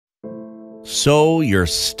So you're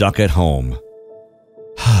stuck at home.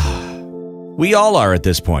 We all are at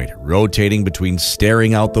this point, rotating between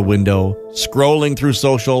staring out the window, scrolling through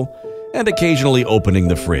social, and occasionally opening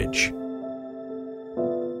the fridge.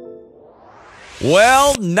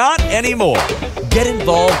 Well, not anymore. Get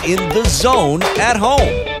involved in The Zone at home.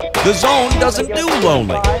 The Zone doesn't do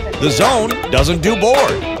lonely. The Zone doesn't do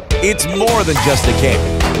bored. It's more than just a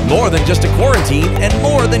camp, more than just a quarantine, and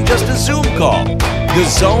more than just a Zoom call. The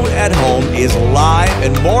Zone at home is live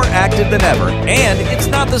and more active than ever, and it's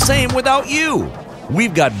not the same without you.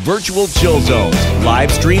 We've got virtual chill zones, live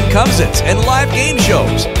stream come-sits, and live game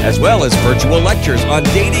shows, as well as virtual lectures on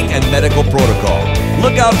dating and medical protocol.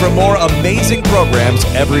 Look out for more amazing programs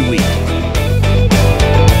every week.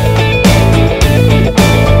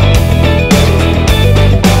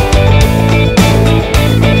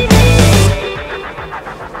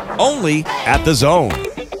 Only at The Zone.